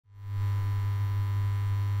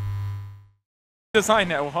design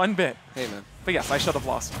now, one bit. Hey, man. But yes, I should have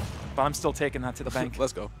lost. But I'm still taking that to the bank.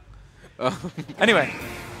 Let's go. Anyway,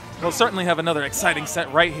 we'll certainly have another exciting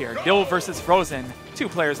set right here. Dill versus Frozen, two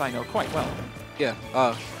players I know quite well. Yeah,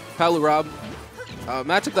 Palu Rob.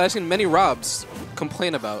 Matchup that I've seen many Robs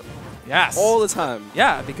complain about. Yes. All the time.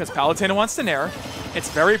 Yeah, because Palutena wants to nair. It's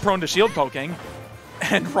very prone to shield poking.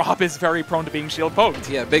 And Rob is very prone to being shield poked.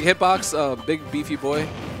 Yeah, big hitbox, big beefy boy.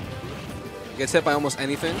 Gets hit by almost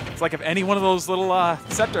anything. It's like if any one of those little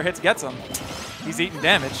scepter hits gets him, he's eating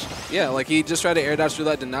damage. Yeah, like he just tried to air dodge through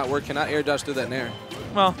that, did not work. Cannot air dodge through that nair.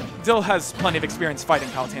 Well, Dill has plenty of experience fighting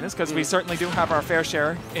Palutenas because we certainly do have our fair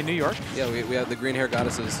share in New York. Yeah, we have the green hair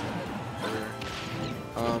goddesses.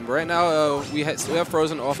 Right now, we have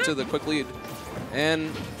Frozen off to the quick lead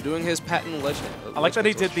and doing his patent ledge. I like that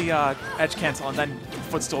he did the edge cancel and then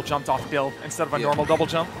footstool jumped off Dill instead of a normal double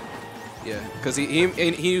jump. Yeah, because he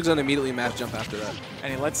was going to immediately mash jump after that.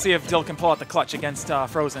 And let's see if Dill can pull out the clutch against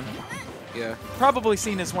Frozen. Yeah. Probably Probably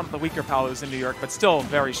seen as one of the weaker Palus in New York, but still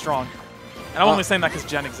very strong. And I'm only saying that because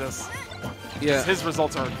Gen exists. Yeah. His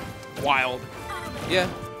results are wild. Yeah.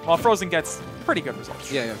 While Frozen gets pretty good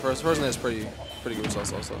results. Yeah, yeah. Frozen has pretty good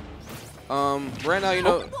results also. Right now, you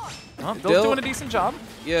know, Dill's doing a decent job.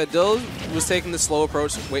 Yeah, Dill was taking the slow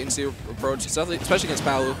approach, wait and see approach, especially against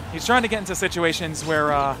Palu. He's trying to get into situations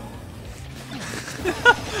where I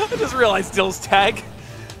just realized Dill's tag.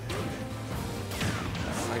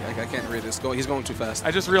 I can't read this. He's going too fast.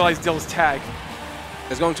 I just realized Dill's tag.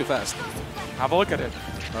 It's going too fast. Have a look at it.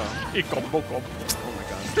 Oh. Oh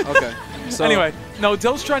my god. Okay. So anyway, no,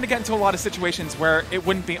 Dill's trying to get into a lot of situations where it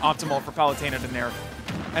wouldn't be optimal for Palutena to nair.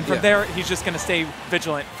 And from there, he's just going to stay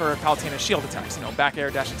vigilant for Palutena's shield attacks, you know, back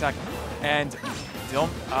air, dash attack. And Dill,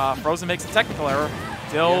 Frozen makes a technical error.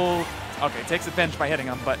 Dill, okay, takes advantage by hitting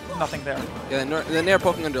him, but nothing there. Yeah, the nair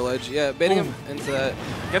poking under ledge. Yeah, baiting him into that.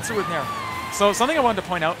 Gets it with nair. So something I wanted to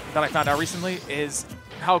point out that I found out recently is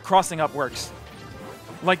how crossing up works.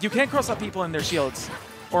 Like, you can't cross up people in their shields,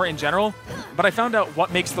 or in general, but I found out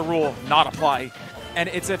what makes the rule not apply, and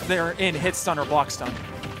it's if they're in hit stun or block stun.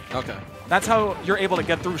 Okay. That's how you're able to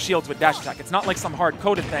get through shields with dash attack. It's not like some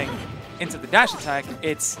hard-coded thing into the dash attack.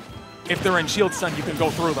 It's if they're in shield stun, you can go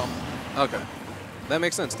through them. Okay. That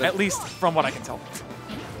makes sense. At least from what I can tell.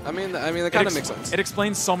 I mean, that kind of makes sense. It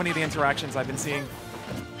explains so many of the interactions I've been seeing.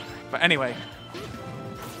 But anyway,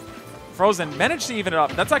 Frozen managed to even it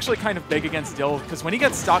up. That's actually kind of big against Dill, because when he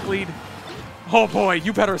gets stock lead, oh boy,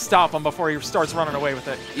 you better stop him before he starts running away with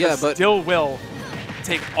it. Yeah, but Dill will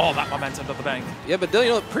take all that momentum to the bank. Yeah, but Dill, you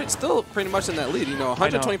know, still pretty much in that lead. You know,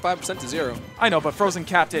 125% to 0. I know, but Frozen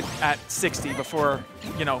capped it at 60 before,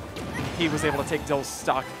 you know, he was able to take Dill's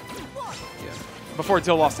stock. Yeah. Before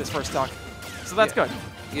Dill lost his first stock. So that's good.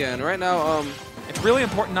 Yeah, and right now, it's really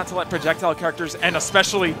important not to let projectile characters, and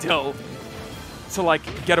especially Dill, to like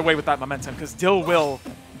get away with that momentum, because Dill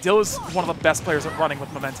is one of the best players at running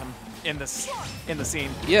with momentum in the scene.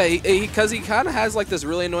 Yeah, because he kind of has like this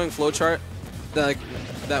really annoying flowchart that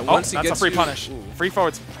once he gets that's a free punish. Free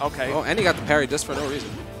forwards. Okay. Oh, and he got the parry just for no reason.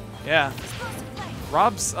 Yeah.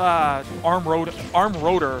 Rob's arm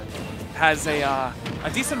rotor has a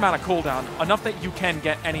decent amount of cooldown, enough that you can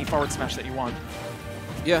get any forward smash that you want.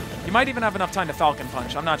 Yeah. You might even have enough time to Falcon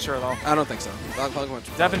Punch. I'm not sure, though. I don't think so. Falcon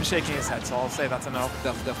Punch. Devin's shaking his head, so I'll say that's a no.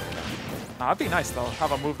 Definitely not. That'd be nice, though.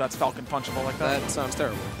 Have a move that's Falcon Punchable like that. That sounds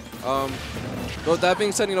terrible. But with that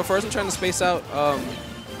being said, you know, Frozen trying to space out I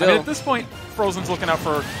mean, at this point, Frozen's looking out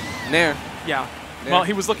for nair. Yeah. Nair. Well,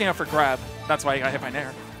 he was looking out for grab. That's why he got hit by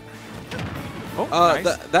nair. Oh,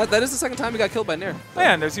 nice. That is the second time he got killed by nair.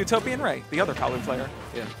 And there's Utopian Ray, the other Palu player.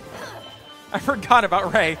 Yeah. I forgot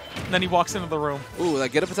about Ray, and then he walks into the room. Ooh,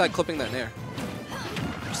 that get up attack clipping that nair.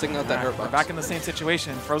 Sticking out that hurt box. We're back in the same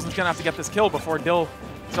situation. Frozen's going to have to get this kill before Dill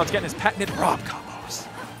starts getting his patented Rob combos.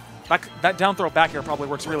 That down throw back air probably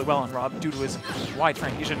works really well on Rob due to his wide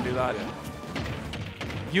frame. He shouldn't do that. Yeah.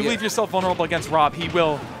 You leave yourself vulnerable against Rob, he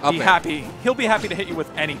will be happy. He'll be happy to hit you with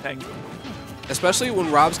anything. Especially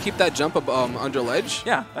when Robs keep that jump up under ledge.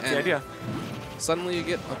 Yeah, that's the idea. Suddenly you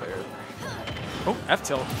get up air. Oh,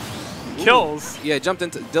 F-tilt. Kills. Yeah,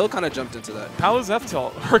 Dill kind of jumped into that. Palu's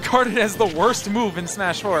F-tilt, regarded as the worst move in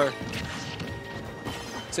Smash 4.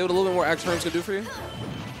 See what a little bit more active frames could do for you?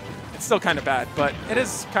 It's still kind of bad, but it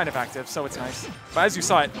is kind of active, so it's nice. But as you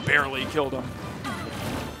saw, it barely killed him.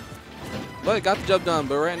 But it got the job done.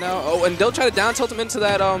 But right now, oh, and Dill tried to down tilt him into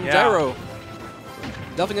that gyro.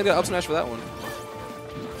 Definitely gonna get up smash for that one.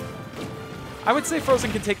 I would say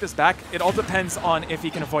Frozen can take this back. It all depends on if he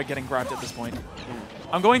can avoid getting grabbed at this point.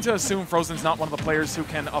 I'm going to assume Frozen's not one of the players who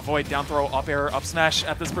can avoid down throw, up air, up smash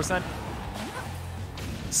at this percent.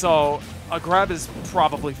 So a grab is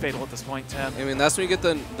probably fatal at this point, Tim. I mean, that's when you get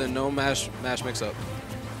the no mash mix-up.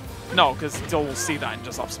 No, because Dill will see that and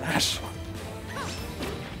just up smash.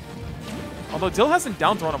 Although Dill hasn't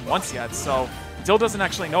down thrown him once yet, so Dill doesn't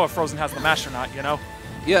actually know if Frozen has the mash or not, you know?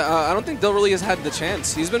 Yeah, I don't think Dill really has had the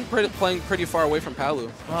chance. He's been playing pretty far away from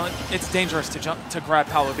Palu. Well, it's dangerous to grab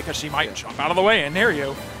Palu because she might jump out of the way and near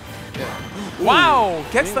you. Yeah. Wow!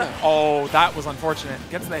 Gets the... Oh, that was unfortunate.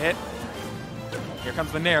 Gets the hit. Here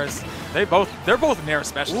comes the nairs. They're both nair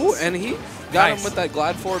specialists. Ooh, and he got him with that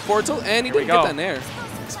glide forward portal, and he didn't get that nair.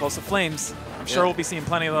 Explosive flames. I'm sure we'll be seeing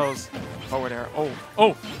plenty of those. Forward air.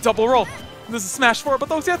 Oh, double roll. This is smash forward, but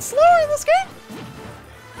those get slower in this game.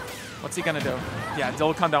 What's he gonna do? Yeah, Dill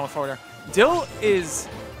will come down with forward air. Dill is...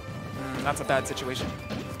 that's a bad situation.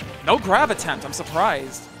 No grab attempt. I'm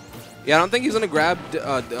surprised. Yeah, I don't think he's gonna grab,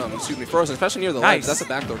 Frozen, especially near the legs. That's a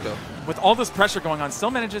backdoor kill. With all this pressure going on, still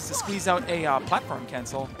manages to squeeze out a platform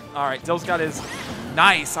cancel. All right, Dill's got his...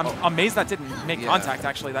 Nice. I'm amazed that didn't make contact,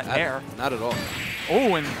 actually, that air. Not at all.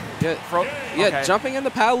 Oh, and... Yeah, jumping into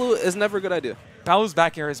Palu is never a good idea. Palu's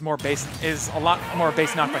back air is a lot more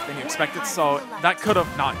base knockback than you expected, so that could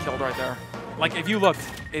have not killed right there. Like, if you looked,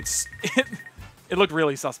 it looked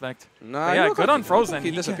really suspect. Nah, but yeah, good on Frozen. He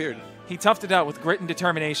disappeared. He toughed it out with grit and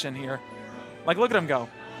determination here. Like, look at him go.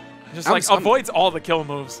 Just avoids all the kill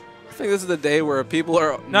moves. I think this is the day where people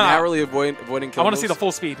are narrowly avoiding kill moves. I want to see the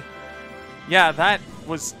full speed. Yeah, that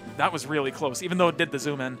was really close, even though it did the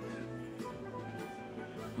zoom in.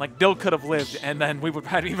 Like, Dill could have lived, and then we would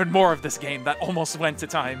have had even more of this game that almost went to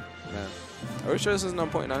time. Man. Are we sure this is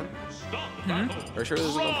 9.9? Are we sure this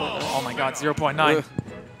is 9.9? Oh my god, 0.9.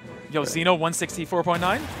 Yo, Xeno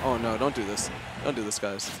 164.9? Oh no, don't do this. Don't do this,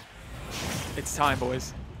 guys. It's time,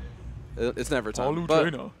 boys. It's never time.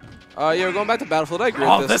 Palutena. But, yeah, we're going back to Battlefield. I agree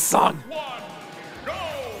with this. This song!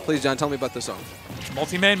 Please, John, tell me about this song.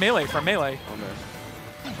 Multi-man Melee from Melee. Oh,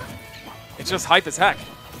 man. It's just hype as heck.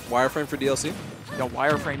 Wireframe for DLC? Yo,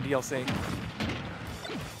 wireframe DLC.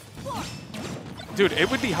 Dude,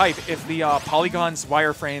 it would be hype if the polygons,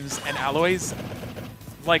 wireframes, and alloys,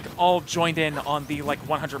 like, all joined in on the, like,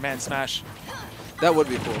 100-man smash. That would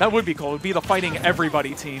be cool. That would be cool. It would be the fighting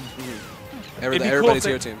everybody team. Everybody's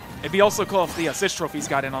here team. It'd be also cool if the assist trophies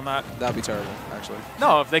got in on that. That'd be terrible, actually.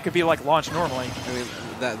 No, if they could be, like, launched normally. I mean,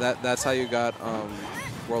 that's how you got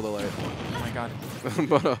World of Light. Oh, my God.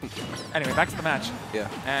 But, anyway, back to the match. Yeah.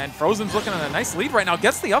 And Frozen's looking at a nice lead right now.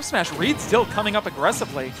 Gets the up smash. Reads Dill coming up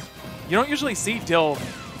aggressively. You don't usually see Dill,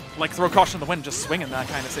 like, throw caution to the wind, just swing in that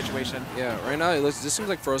kind of situation. Yeah, right now it just seems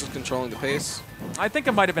like Frozen's controlling the pace. I think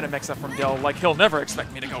it might have been a mix-up from Dill. Like, he'll never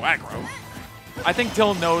expect me to go aggro. I think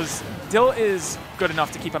Dill knows. Dill is good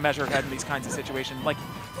enough to keep a measured head in these kinds of situations. Like,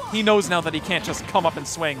 he knows now that he can't just come up and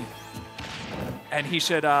swing. And he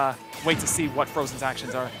should wait to see what Frozen's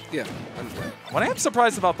actions are. Yeah. What I am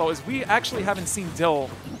surprised about, though, is we actually haven't seen Dill.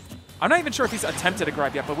 I'm not even sure if he's attempted a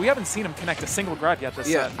grab yet, but we haven't seen him connect a single grab yet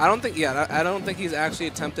this set. I don't think he's actually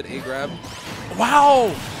attempted a grab.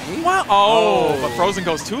 Wow! Wow! Oh, but Frozen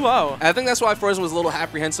goes too low. I think that's why Frozen was a little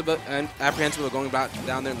apprehensive of going back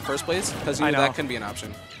down there in the first place, because he knew that can be an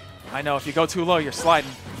option. I know. If you go too low, you're sliding.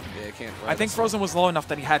 Yeah, you can't. I think Frozen was low enough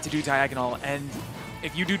that he had to do diagonal, and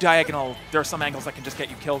if you do diagonal, there are some angles that can just get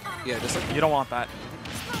you killed. Yeah, just like you don't want that.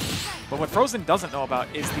 But what Frozen doesn't know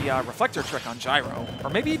about is the reflector trick on gyro. Or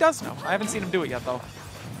maybe he does know. I haven't seen him do it yet, though.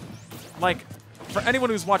 Like, for anyone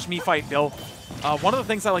who's watched me fight Dill, one of the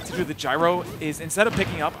things I like to do with the gyro is instead of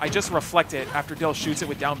picking up, I just reflect it after Dill shoots it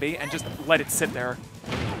with down B and just let it sit there.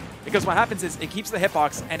 Because what happens is it keeps the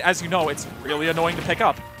hitbox, and as you know, it's really annoying to pick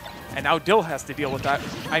up. And now Dill has to deal with that.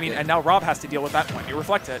 I mean, and now Rob has to deal with that when you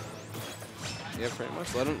reflect it. Yeah, pretty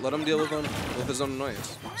much. Let him deal with his own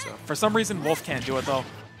annoyance. So. For some reason, Wolf can't do it, though.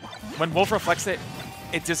 When Wolf reflects it,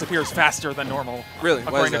 it disappears faster than normal. Really?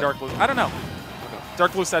 According to Dark Blue. I don't know. Okay.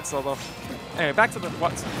 Dark Blue said so, though. Anyway, back to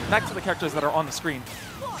the characters that are on the screen.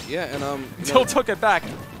 Yeah, and Dill took it back.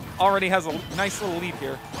 Already has a nice little lead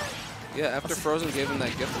here. Yeah, after Frozen gave him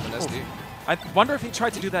that gift of an SD. I wonder if he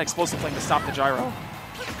tried to do that explosive thing to stop the gyro.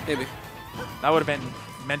 Maybe. That would have been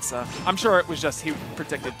Mensa. I'm sure it was just he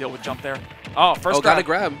predicted Dill would jump there. Oh, first grab. Got a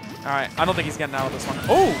grab. All right, I don't think he's getting out of this one.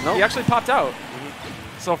 Oh, no. He actually popped out.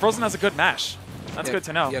 So Frozen has a good mash. That's good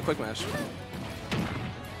to know. Yeah, quick mash.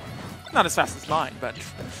 Not as fast as mine, but.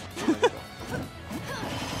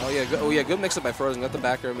 Good mix-up by Frozen. Got the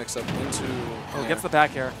back air mix-up into... Oh, gets the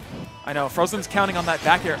back air. I know. Frozen's counting on that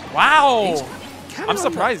back air. Wow! I'm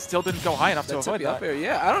surprised Dill didn't go high enough to avoid that.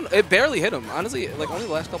 Yeah, it barely hit him. Honestly, like, only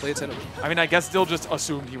the last couple hits hit him. I mean, I guess Dill just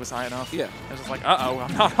assumed he was high enough. Yeah. I was just like, uh-oh,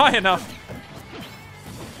 I'm not high enough.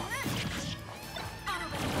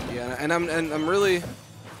 Yeah, and I'm really...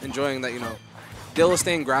 enjoying that, you know, Dill is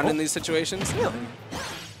staying grounded in these situations. Really?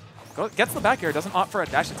 Gets the back air, doesn't opt for a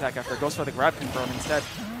dash attack after, goes for the grab confirm instead.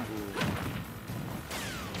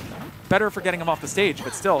 Better for getting him off the stage,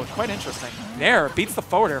 but still quite interesting. Nair beats the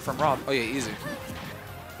forward air from Rob. Oh yeah, easy.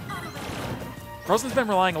 Frozen's been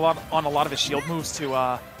relying on a lot of his shield moves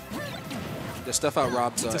to stuff out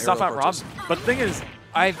Rob's But the thing is,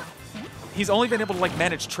 he's only been able to like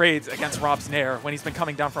manage trades against Rob's Nair when he's been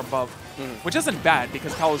coming down from above, which isn't bad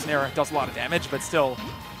because Palu's Nair does a lot of damage, but still,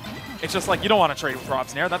 it's just like you don't want to trade with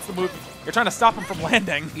Rob's Nair. That's the move. You're trying to stop him from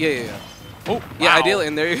landing. Yeah. Oh, wow. Yeah, ideally,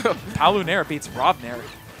 and there you go. Palu Nair beats Rob Nair.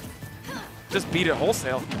 Just beat it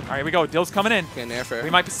wholesale. All right, here we go. Dill's coming in. Okay, Nair fair. We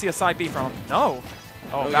might see a side B from him. No.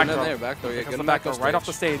 Oh, back throw. There, back throw. Yeah, get him back throw right off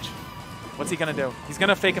the stage. What's he going to do? He's going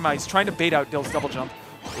to fake him out. He's trying to bait out Dill's double jump.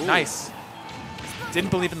 Ooh. Nice. Didn't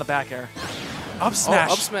believe in the back air. Up smash.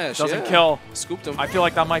 Oh, up smash. Doesn't kill. Scooped him. I feel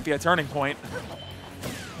like that might be a turning point.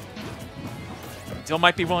 Dill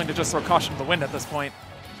might be willing to just throw caution to the wind at this point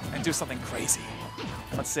and do something crazy.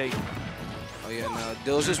 Let's see. Oh yeah, no.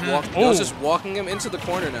 Dill's just walking him into the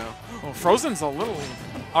corner now. Oh, Frozen's a little...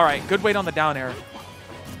 All right, good weight on the down air.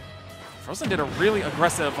 Frozen did a really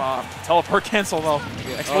aggressive teleport cancel, though.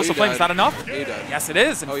 Yeah. Explosive flame, is that enough? Yeah, he died. Yes, it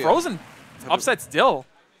is. And Frozen upsets Dill.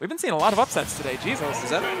 We've been seeing a lot of upsets today. Jesus. Is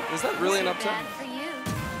that really an upset?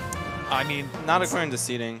 I mean... Not according to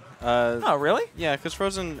seeding. Oh, really? Yeah, because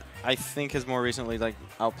Frozen, I think, is more recently like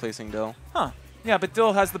outplacing Dill. Huh. Yeah, but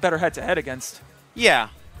Dill has the better head-to-head against. Yeah.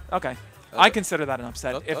 Okay. I consider that an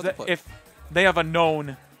upset. If they have a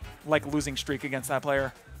known... like losing streak against that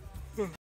player.